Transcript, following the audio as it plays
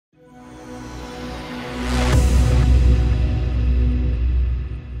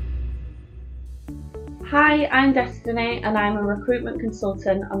Hi, I'm Destiny and I'm a recruitment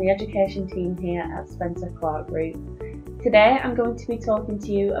consultant on the education team here at Clarke Group. Today I'm going to be talking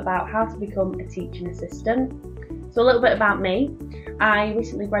to you about how to become a teaching assistant. So a little bit about me. I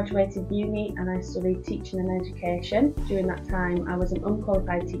recently graduated uni and I studied teaching and education. During that time I was an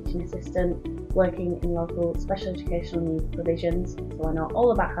unqualified teaching assistant working in local special educational needs provisions, so I know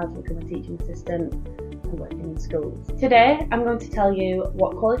all about how to become a teaching assistant and working in schools. Today I'm going to tell you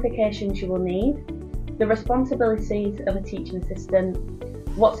what qualifications you will need, the responsibilities of a teaching assistant,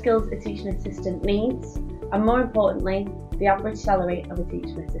 what skills a teaching assistant needs, and more importantly, the average salary of a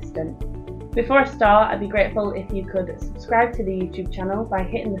teaching assistant. Before I start, I'd be grateful if you could subscribe to the YouTube channel by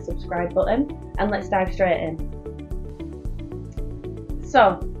hitting the subscribe button, and let's dive straight in.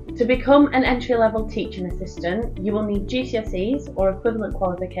 So, to become an entry-level teaching assistant, you will need GCSEs or equivalent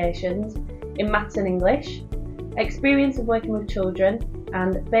qualifications in maths and English, experience of working with children,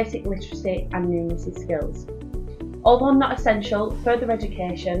 and basic literacy and numeracy skills. Although not essential, further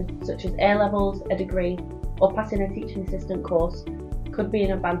education such as A-levels, a degree, or passing a teaching assistant course could be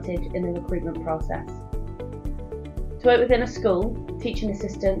an advantage in the recruitment process. To work within a school, teaching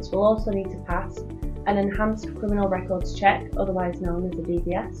assistants will also need to pass an enhanced criminal records check, otherwise known as a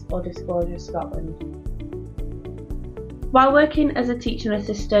DBS or Disclosure Scotland. While working as a teaching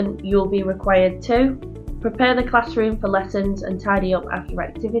assistant, you will be required to prepare the classroom for lessons and tidy up after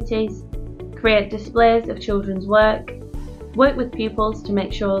activities, create displays of children's work with pupils to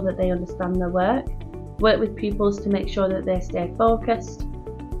make sure that they understand their work with pupils to make sure that they stay focused,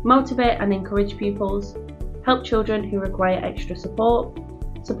 motivate and encourage pupils, help children who require extra support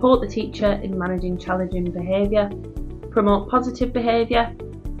the teacher in managing challenging behaviour, promote positive behaviour,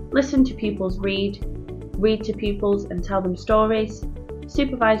 listen to pupils read to pupils and tell them stories,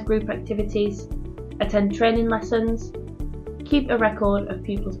 supervise group activities, attend training lessons, keep a record of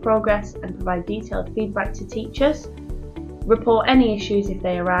pupils' progress and provide detailed feedback to teachers, report any issues if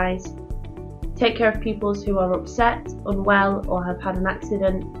they arise, take care of pupils who are upset, unwell or have had an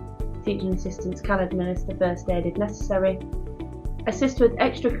accident. Teaching assistants can administer first aid if necessary, assist with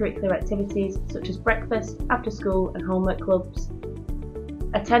extracurricular activities such as breakfast, after school and homework clubs,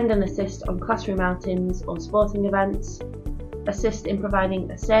 attend and assist on classroom outings or sporting events, assist in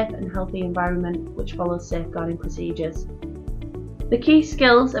providing a safe and healthy environment which follows safeguarding procedures. The key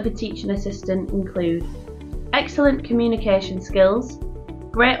skills of a teaching assistant include excellent communication skills,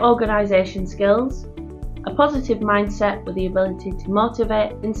 great organisation skills, a positive mindset with the ability to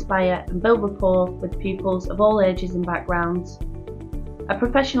motivate, inspire and build rapport with pupils of all ages and backgrounds, a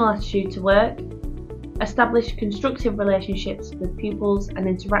professional attitude to work, establish constructive relationships with pupils and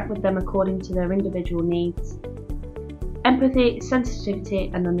interact with them according to their individual needs, empathy,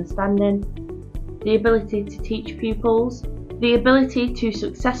 sensitivity and understanding, the ability to teach pupils, the ability to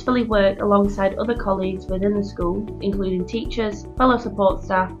successfully work alongside other colleagues within the school, including teachers, fellow support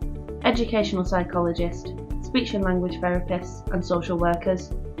staff, educational psychologists, speech and language therapists and social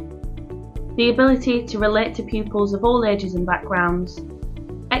workers, the ability to relate to pupils of all ages and backgrounds,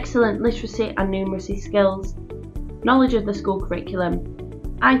 excellent literacy and numeracy skills, knowledge of the school curriculum,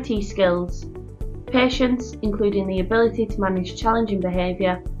 IT skills, patience, including the ability to manage challenging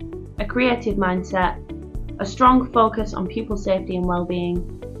behaviour, a creative mindset, a strong focus on pupil safety and well-being,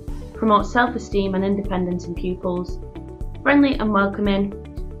 promote self-esteem and independence in pupils, friendly and welcoming,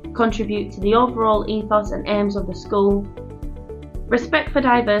 contribute to the overall ethos and aims of the school, respect for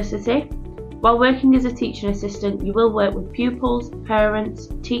diversity. While working as a teaching assistant, you will work with pupils, parents,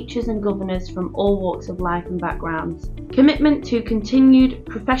 teachers and governors from all walks of life and backgrounds. Commitment to continued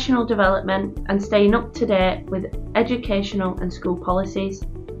professional development and staying up to date with educational and school policies.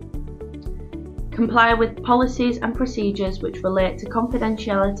 Comply with policies and procedures which relate to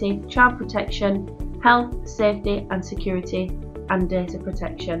confidentiality, child protection, health, safety and security, and data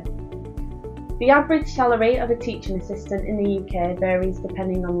protection. The average salary of a teaching assistant in the UK varies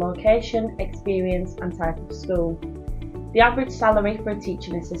depending on location, experience and type of school. The average salary for a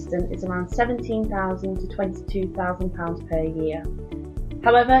teaching assistant is around £17,000 to £22,000 per year.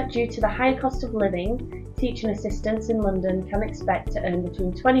 However, due to the high cost of living, teaching assistants in London can expect to earn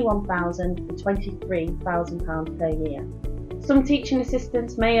between £21,000 and £23,000 per year. Some teaching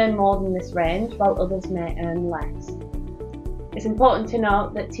assistants may earn more than this range, while others may earn less. It's important to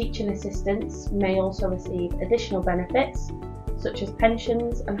note that teaching assistants may also receive additional benefits such as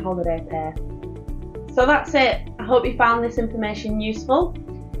pensions and holiday pay. So that's it. I hope you found this information useful.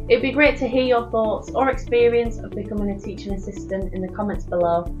 It'd be great to hear your thoughts or experience of becoming a teaching assistant in the comments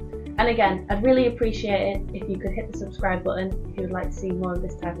below. And again, I'd really appreciate it if you could hit the subscribe button if you would like to see more of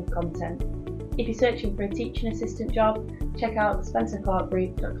this type of content. If you're searching for a teaching assistant job, check out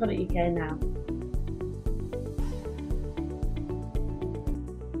spencerclarkgroup.co.uk now.